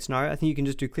particular trade scenario. I think you can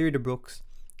just do Cleary to Brooks,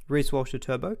 Reece Walsh to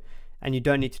Turbo, and you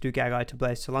don't need to do Gagai to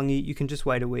Blaise Talangi. You can just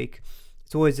wait a week.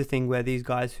 It's always the thing where these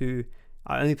guys who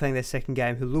are only playing their second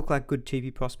game, who look like good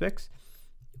TV prospects,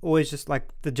 always just like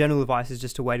the general advice is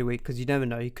just to wait a week, because you never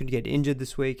know. He could get injured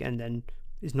this week and then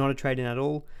is not a trade in at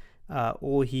all,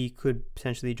 or he could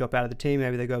potentially drop out of the team.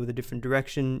 Maybe they go with a different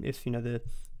direction if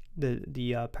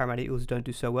the Parramatta Eagles don't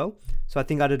do so well. So I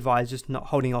think I'd advise just not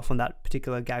holding off on that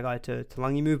particular Gagai to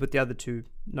Talangi move, but the other two,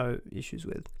 no issues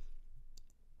with.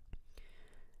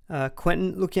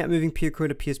 Quentin, looking at moving Pierre Crowe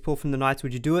to Pierce Paul from the Knights,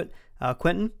 would you do it?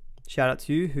 Quentin, shout out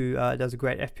to you, who does a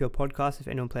great FPL podcast if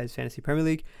anyone plays Fantasy Premier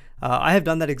League. I have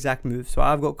done that exact move. So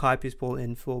I've got Kai Pierce Paul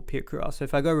in for Pierre Crowe. So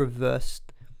if I go reverse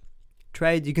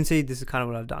trades, you can see this is kind of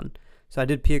what I've done. So I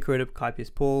did Pierre Crowe to Kai Pierce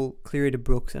Paul, Cleary to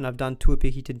Brooks, and I've done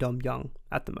Tuapiki to Dom Young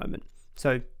at the moment.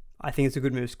 So I think it's a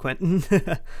good move, Quentin.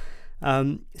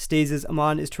 Steve says,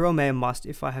 Aman, is Terrell May a must?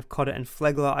 If I have Cotter and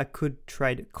Flegler, I could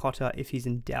trade Cotter if he's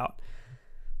in doubt.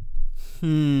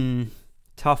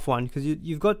 Tough one, because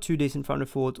you've got 2 decent front row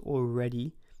forwards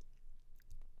already.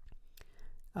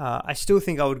 I still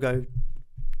think I would go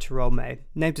Terrell May.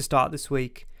 Name to start this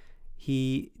week.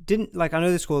 He didn't, I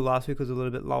know the score last week was a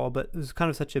little bit lower, but it was kind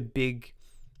of such a big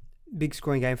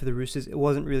scoring game for the Roosters. It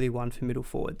wasn't really one for middle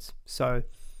forwards. So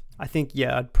I think,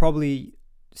 yeah, I'd probably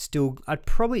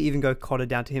even go Cotter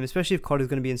down to him, especially if Cotter's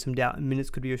going to be in some doubt and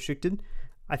minutes could be restricted.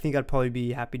 I think I'd probably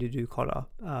be happy to do Cotter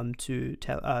to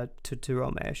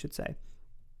Terrell May, I should say.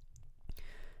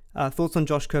 Thoughts on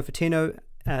Josh Kerfatino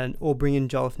or bring in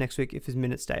Jolliffe next week if his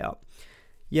minutes stay up?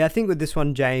 Yeah, I think with this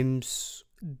one, James,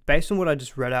 based on what I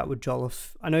just read out with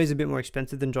Jolliffe, I know he's a bit more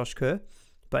expensive than Josh Kerr,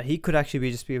 but he could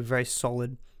actually just be a very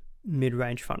solid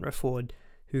mid-range front row forward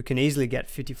who can easily get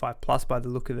 55 plus by the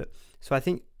look of it. So I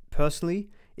think personally,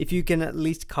 if you can at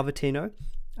least cover Tino,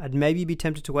 I'd maybe be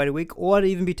tempted to wait a week, or I'd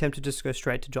even be tempted to just go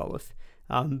straight to Jolliffe.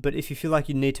 But if you feel like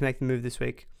you need to make the move this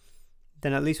week,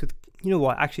 then at least with,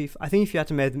 actually, I think if you had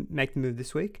to make the move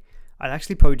this week, I'd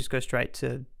actually probably just go straight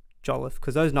to Jolliffe,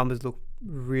 because those numbers look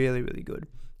really, really good.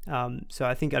 So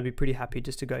I think I'd be pretty happy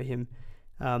just to go him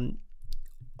on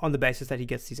the basis that he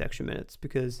gets these extra minutes,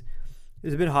 because it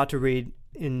was a bit hard to read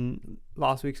in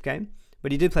last week's game,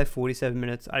 but he did play 47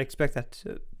 minutes. I'd expect that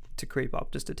to creep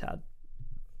up just a tad.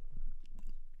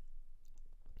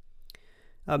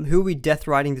 Who are we death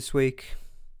riding this week?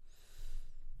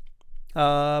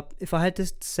 If I had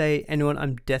to say anyone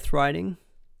I'm death riding,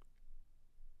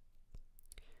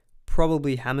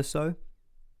 probably Hamiso.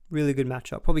 Really good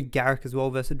matchup. Probably Garrick as well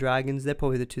versus the Dragons. They're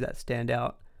probably the two that stand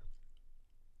out.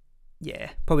 Yeah,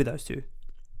 probably those two.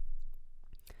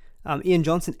 Ian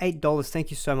Johnson, $8.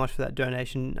 Thank you so much for that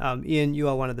donation. Ian, you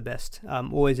are one of the best.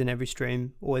 Always in every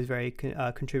stream. Always very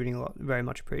contributing a lot. Very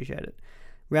much appreciate it.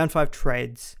 Round 5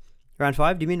 trades. Round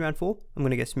 5? Do you mean round 4? I'm going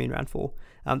to guess you mean round 4.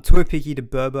 Tuapiki to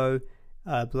Burbo,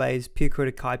 Blaze, Pierre Crowe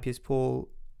to Kai Pierce Paul,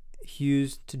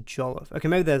 Hughes to Jolliffe. Okay,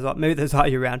 maybe those are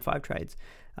your round 5 trades.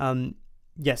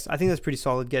 Yes, I think that's pretty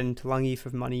solid. Getting Talangi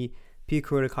for money, Pierre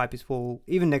Crowe to Kai Pierce Paul,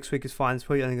 even next week is fine. It's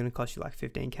probably only going to cost you like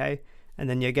 15k. And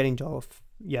then you're getting Jolliffe.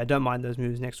 Yeah, don't mind those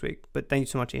moves next week. But thank you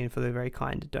so much, Ian, for the very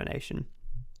kind donation.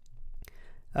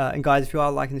 And guys, if you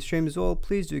are liking the stream as well,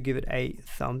 please do give it a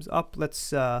thumbs up.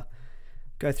 Let's go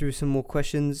through some more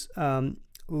questions.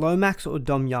 Lomax or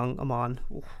Dom Young, Aman?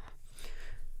 Oof.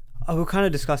 We were kind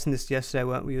of discussing this yesterday,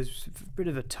 weren't we? It was a bit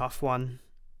of a tough one.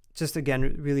 Just again,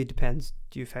 it really depends.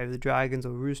 Do you favour the Dragons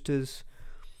or Roosters?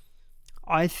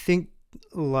 I think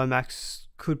Lomax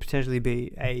could potentially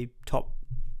be a top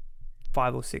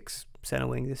 5 or 6 centre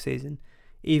wing this season,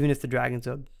 even if the Dragons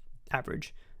are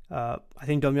average. I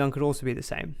think Dom Young could also be the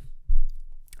same.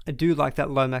 I do like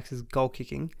that Lomax's goal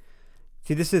kicking.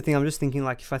 See, this is the thing. I'm just thinking,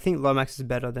 if I think Lomax is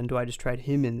better, then do I just trade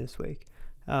him in this week?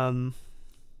 What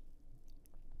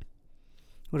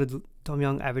did Dom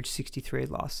Young average? 63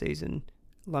 last season.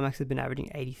 Lomax has been averaging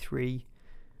 83.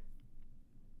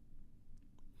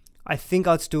 I think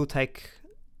I'd still take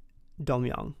Dom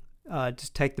Young.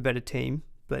 Just take the better team,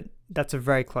 but that's a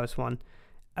very close one.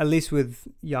 At least with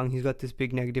Young, he's got this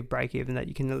big negative break-even that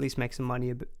you can at least make some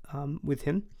money with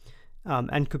him,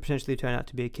 and could potentially turn out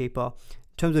to be a keeper.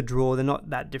 In terms of draw, they're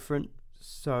not that different.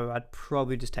 So I'd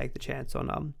probably just take the chance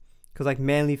on because like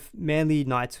Manly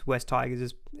Knights West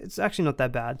Tigers it's actually not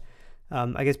that bad.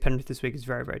 I guess Penrith this week is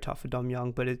very, very tough for Dom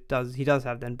Young, but he does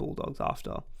have then Bulldogs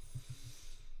after.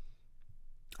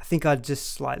 I think I'd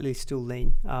just slightly still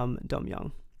lean Dom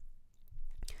Young.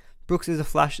 Brooks is a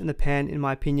flash in the pan, in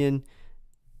my opinion.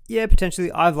 Yeah,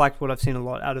 potentially. I've liked what I've seen a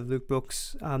lot out of Luke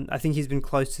Brooks. I think he's been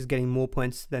close to getting more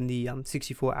points than the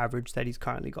 64 average that he's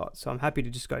currently got. So I'm happy to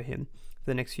just go him for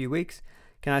the next few weeks.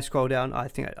 Can I scroll down? I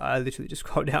think I literally just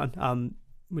scrolled down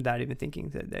without even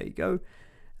thinking. So there you go.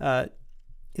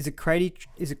 Is it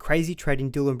crazy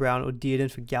trading Dylan Brown or Dearden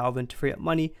for Galvin to free up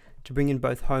money to bring in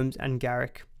both Holmes and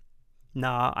Garrick?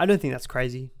 Nah, I don't think that's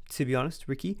crazy, to be honest,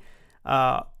 Ricky.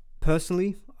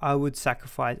 Personally, I would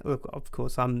sacrifice. Look, of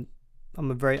course, I'm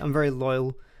very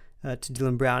loyal to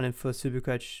Dylan Brown, and for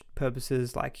SuperCoach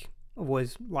purposes, like I've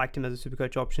always liked him as a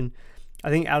SuperCoach option. I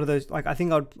think out of those, like I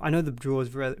know the draw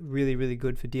is really, really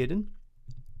good for Dearden,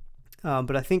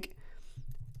 but I think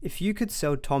if you could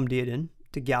sell Tom Dearden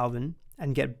to Galvin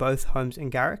and get both Holmes and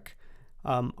Garrick,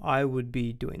 I would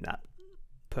be doing that.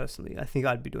 Personally, I think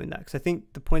I'd be doing that because I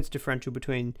think the points differential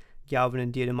between Galvin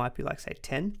and Dearden might be like say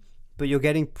 10, but you're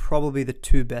getting probably the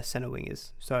two best center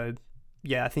wingers. So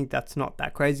yeah, I think that's not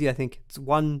that crazy. I think it's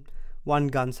one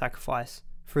gun sacrifice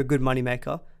for a good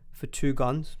moneymaker for 2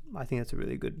 guns. I think that's a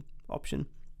really good option.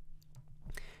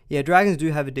 Yeah, Dragons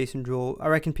do have a decent draw. I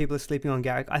reckon people are sleeping on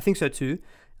Garrick. I think so too.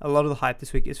 A lot of the hype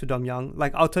this week is for Dom Young.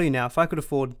 Like I'll tell you now, if I could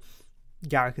afford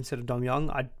Garrick instead of Dom Young,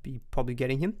 I'd be probably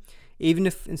getting him. Even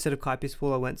if instead of Kai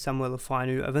Pispall I went Samuel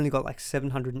Lafinu, I've only got like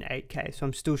 708k, so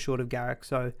I'm still short of Garrick.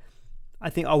 So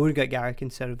I think I would get Garrick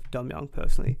instead of Dom Young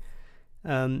personally.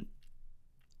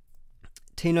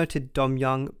 Tino to Dom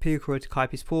Young, Piakura to Kai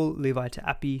Pispall, Levi to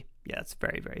Appy. Yeah, that's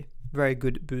very, very, very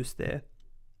good boost there.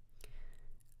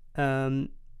 Have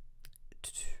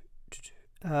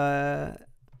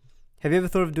you ever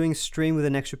thought of doing a stream with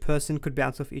an extra person? Could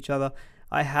bounce off each other.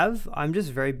 I have. I'm just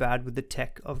very bad with the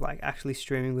tech of like actually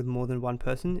streaming with more than one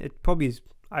person. It probably is.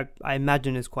 I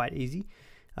imagine is quite easy.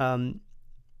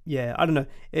 Yeah, I don't know.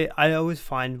 I always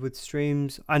find with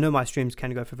streams, I know my streams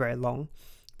can go for very long,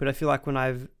 but I feel like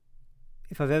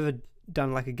if I've ever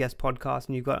done like a guest podcast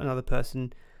and you've got another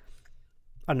person,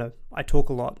 I don't know, I talk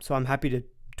a lot, so I'm happy to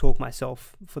talk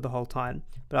myself for the whole time.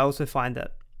 But I also find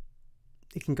that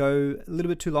it can go a little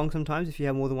bit too long sometimes if you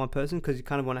have more than one person, because you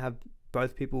kind of want to have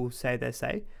both people say their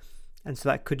say, and so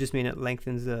that could just mean it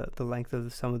lengthens the length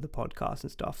of some of the podcasts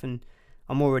and stuff, and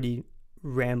I'm already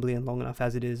rambling and long enough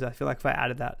as it is. I feel like if I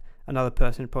added that another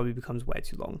person, it probably becomes way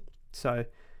too long. So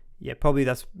yeah, probably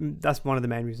that's one of the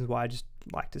main reasons why I just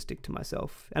like to stick to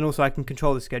myself. And also I can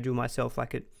control the schedule myself,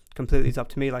 like it completely is up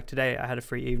to me. Like today I had a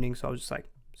free evening, so I was just like,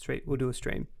 straight, we'll do a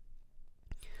stream.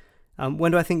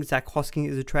 When do I think Zach Hosking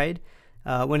is a trade?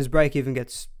 When his break even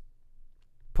gets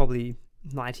probably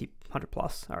 90, 100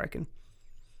 plus, I reckon.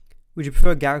 Would you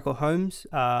prefer Garrick or Holmes?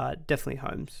 Definitely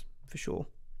Holmes, for sure.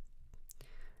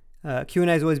 Q&A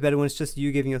is always better when it's just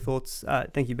you giving your thoughts.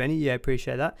 Thank you, Benny. Yeah, I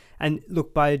appreciate that. And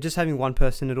look, by just having one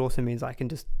person, it also means I can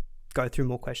just go through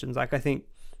more questions. Like I think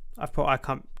I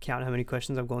can't count how many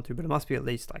questions I've gone through, but it must be at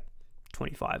least like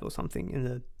 25 or something in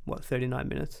the 39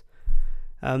 minutes.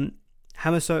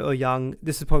 Hamaso or Young?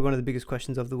 This is probably one of the biggest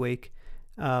questions of the week.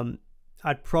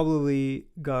 I'd probably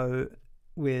go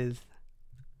with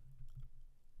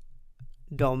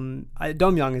Dom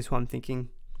Young is who I'm thinking.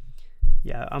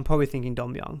 Yeah, I'm probably thinking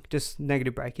Dom Young. Just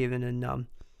negative break even. And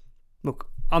look,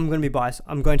 I'm going to be biased.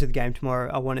 I'm going to the game tomorrow.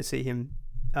 I want to see him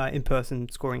in person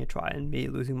scoring a try and me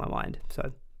losing my mind.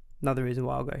 So another reason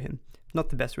why I'll go him. Not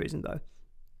the best reason though.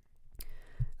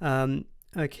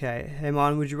 Okay, hey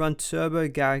man, would you run Turbo,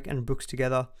 Garrick and Brooks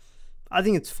together? I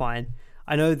think it's fine.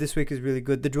 I know this week is really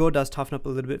good. The draw does toughen up a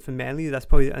little bit for Manly. That's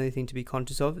probably the only thing to be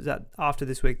conscious of, is that after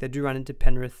this week they do run into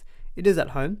Penrith. It is at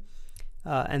home.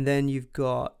 And then you've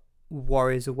got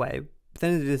Warriors away. But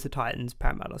then it is the Titans,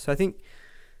 Parramatta. So I think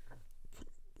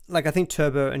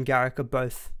Turbo and Garrick are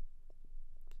both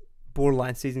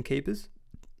borderline season keepers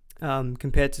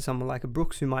compared to someone like a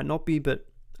Brooks who might not be, but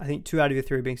I think 2 out of your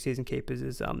 3 being season keepers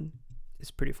is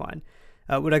pretty fine.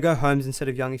 Would I go Holmes instead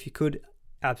of Young if you could?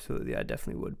 Absolutely, I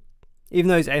definitely would. Even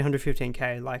though he's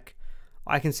 815k, like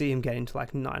I can see him getting to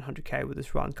like 900k with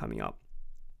this run coming up.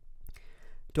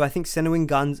 Do I think center wing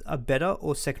guns are better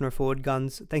or second or forward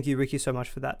guns? Thank you, Ricky, so much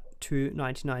for that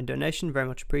 $2.99 donation. Very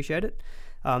much appreciate it.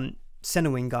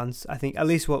 Center wing guns, I think, at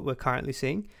least what we're currently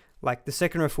seeing, like the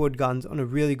second or forward guns on a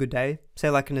really good day, say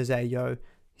like an Isaiah Yeo,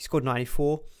 he scored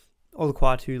 94,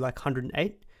 Olukwatu like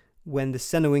 108. When the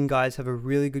center wing guys have a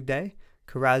really good day,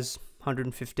 Karaz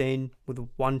 115 with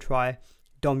 1 try,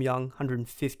 Dom Young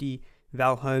 150,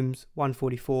 Val Holmes,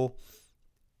 144.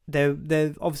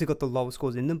 They've obviously got the lower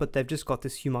scores in them, but they've just got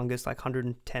this humongous like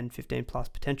 110, 15 plus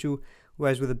potential.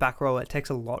 Whereas with a back rower, it takes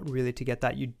a lot really to get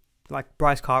that. Like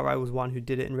Bryce Cartwright was one who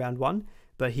did it in round 1,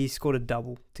 but he scored a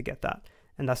double to get that.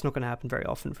 And that's not going to happen very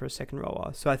often for a second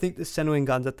rower. So I think the center wing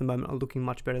guns at the moment are looking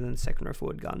much better than the second row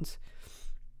forward guns.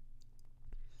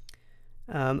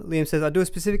 Liam says, I do a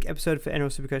specific episode for NRL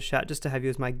SuperCoach Chat just to have you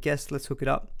as my guest. Let's hook it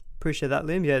up. Appreciate that,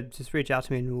 Liam. Yeah, just reach out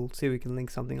to me and we'll see if we can link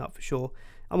something up for sure.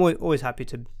 I'm always happy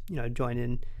to join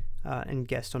in and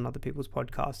guest on other people's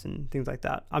podcasts and things like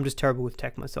that. I'm just terrible with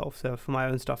tech myself, so for my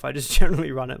own stuff, I just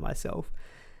generally run it myself.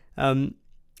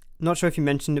 Not sure if you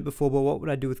mentioned it before, but what would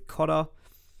I do with Cotter?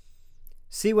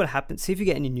 See what happens. See if you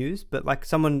get any news. But like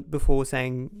someone before was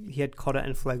saying he had Cotter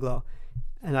and Flegler,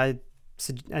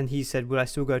 and he said, would I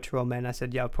still go Terrell May? And I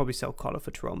said, yeah, I'll probably sell Cotter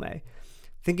for Terrell May.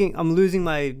 Thinking I'm losing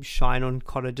my shine on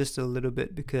Cotter just a little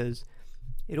bit because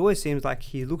it always seems like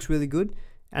he looks really good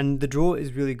and the draw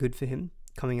is really good for him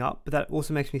coming up. But that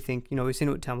also makes me think, we've seen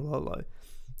it with Tamalolo.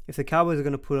 If the Cowboys are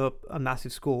going to put up a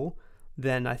massive score,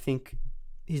 then I think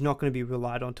he's not going to be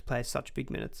relied on to play such big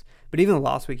minutes. But even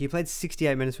last week, he played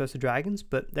 68 minutes versus the Dragons,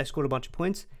 but they scored a bunch of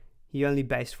points. He only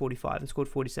based 45 and scored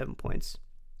 47 points.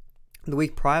 The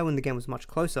week prior, when the game was much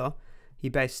closer, he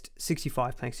based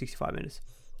 65, playing 65 minutes.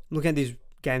 Looking at these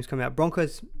games coming out,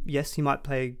 Broncos, yes, he might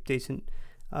play decent.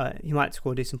 He might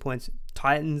score decent points.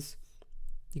 Titans,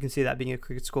 you can see that being a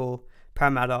cricket score.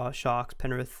 Parramatta, Sharks,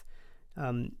 Penrith,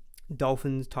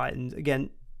 Dolphins, Titans. Again,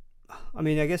 I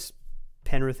guess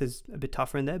Penrith is a bit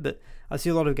tougher in there, but I see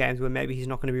a lot of games where maybe he's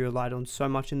not going to be relied on so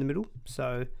much in the middle.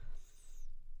 So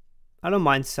I don't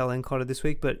mind selling Cotter this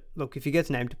week, but look, if he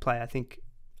gets named to play, I think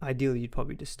ideally you'd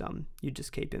probably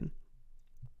just keep him.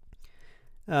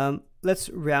 Let's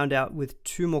round out with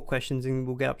 2 more questions and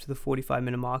we'll get up to the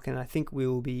 45-minute mark, and I think we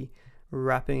will be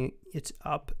wrapping it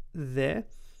up there.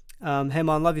 Hey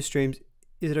man, love your streams.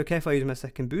 Is it okay if I use my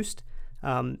second boost?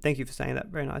 Thank you for saying that.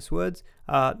 Very nice words.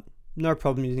 No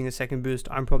problem using a second boost.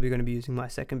 I'm probably going to be using my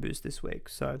second boost this week,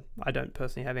 so I don't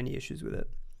personally have any issues with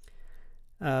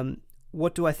it.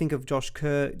 What do I think of Josh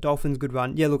Kerr? Dolphins, good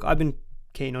run. Yeah, look, I've been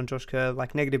keen on Josh Kerr,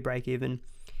 like negative break even.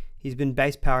 He's been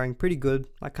base powering pretty good,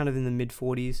 like kind of in the mid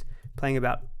 40s, playing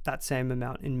about that same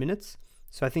amount in minutes.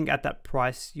 So I think at that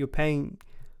price, you're paying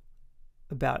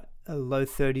about a low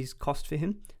 30s cost for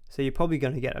him. So you're probably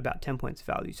going to get about 10 points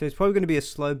value. So it's probably going to be a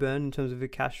slow burn in terms of a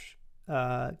cash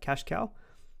cow,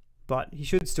 but he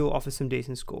should still offer some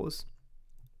decent scores.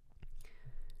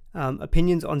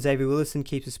 Opinions on Xavier Willison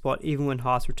keeps a spot even when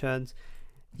Haas returns.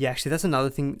 Yeah, actually, that's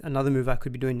another move I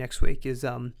could be doing next week is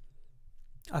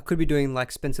I could be doing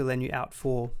like Spencer Leniu out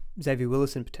for Xavier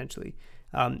Willison potentially.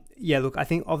 Yeah, look, I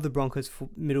think of the Broncos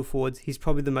middle forwards, he's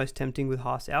probably the most tempting with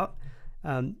Haas out.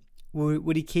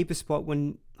 Would he keep a spot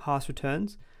when Haas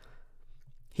returns?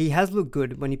 He has looked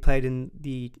good when he played in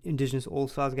the Indigenous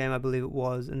All-Stars game, I believe it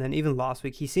was, and then even last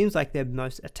week, he seems like their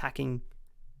most attacking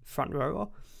front rower.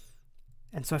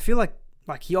 And so I feel like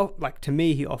to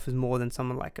me, he offers more than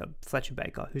someone like a Fletcher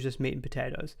Baker, who's just meat and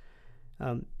potatoes.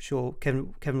 Sure,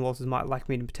 Kevin Walters might like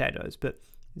meat and potatoes, but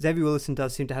Xavier Willison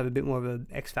does seem to have a bit more of an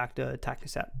X-factor attacker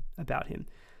set about him.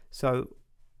 So,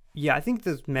 yeah, I think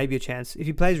there's maybe a chance. If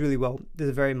he plays really well,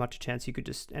 there's very much a chance he could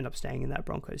just end up staying in that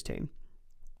Broncos team.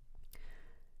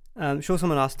 Sure,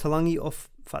 someone asked, Talangi off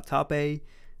Fatape.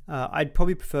 I'd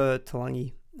probably prefer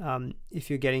Talangi. If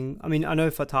you're getting... I know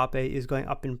Fatape is going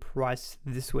up in price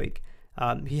this week.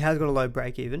 He has got a low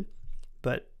break even,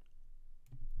 but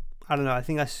I don't know. I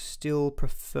think I still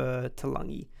prefer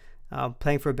Talangi.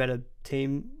 Playing for a better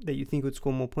team that you think would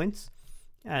score more points.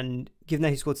 And given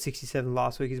that he scored 67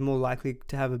 last week, he's more likely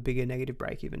to have a bigger negative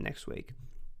break even next week.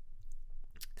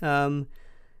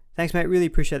 Thanks, mate. Really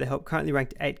appreciate the help. Currently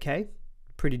ranked 8K.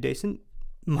 Pretty decent.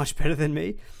 Much better than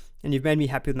me. And you've made me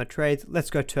happy with my trades.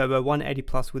 Let's go Turbo. 180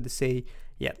 plus with the C.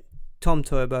 Yeah. Tom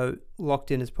Turbo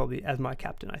locked in as my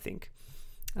captain, I think.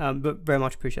 But very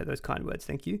much appreciate those kind words.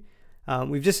 Thank you.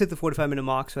 We've just hit the 45-minute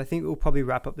mark, so I think we'll probably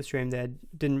wrap up the stream there.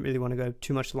 Didn't really want to go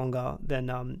too much longer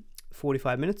than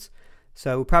 45 minutes.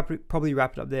 So we'll probably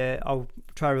wrap it up there. I'll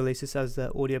try to release this as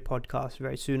the audio podcast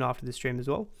very soon after the stream as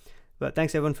well. But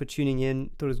thanks everyone for tuning in.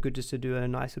 Thought it was good just to do a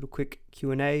nice little quick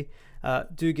Q&A.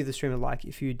 Do give the stream a like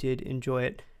if you did enjoy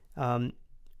it.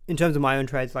 In terms of my own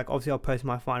trades, like obviously I'll post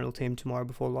my final team tomorrow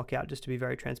before lockout just to be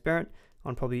very transparent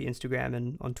on probably Instagram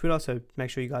and on Twitter. So make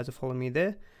sure you guys are following me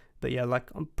there. But yeah,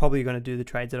 like I'm probably going to do the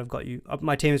trades that I've got you.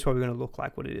 My team is probably going to look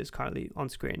like what it is currently on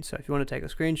screen. So if you want to take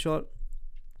a screenshot,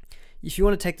 if you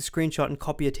want to take the screenshot and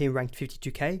copy a team ranked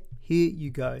 52K, here you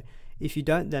go. If you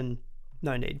don't, then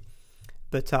no need.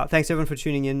 But thanks everyone for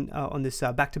tuning in on this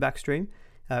back-to-back stream.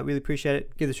 Really appreciate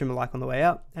it. Give the stream a like on the way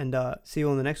out, and see you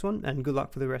on the next one, and good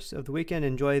luck for the rest of the weekend.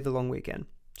 Enjoy the long weekend.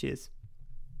 Cheers.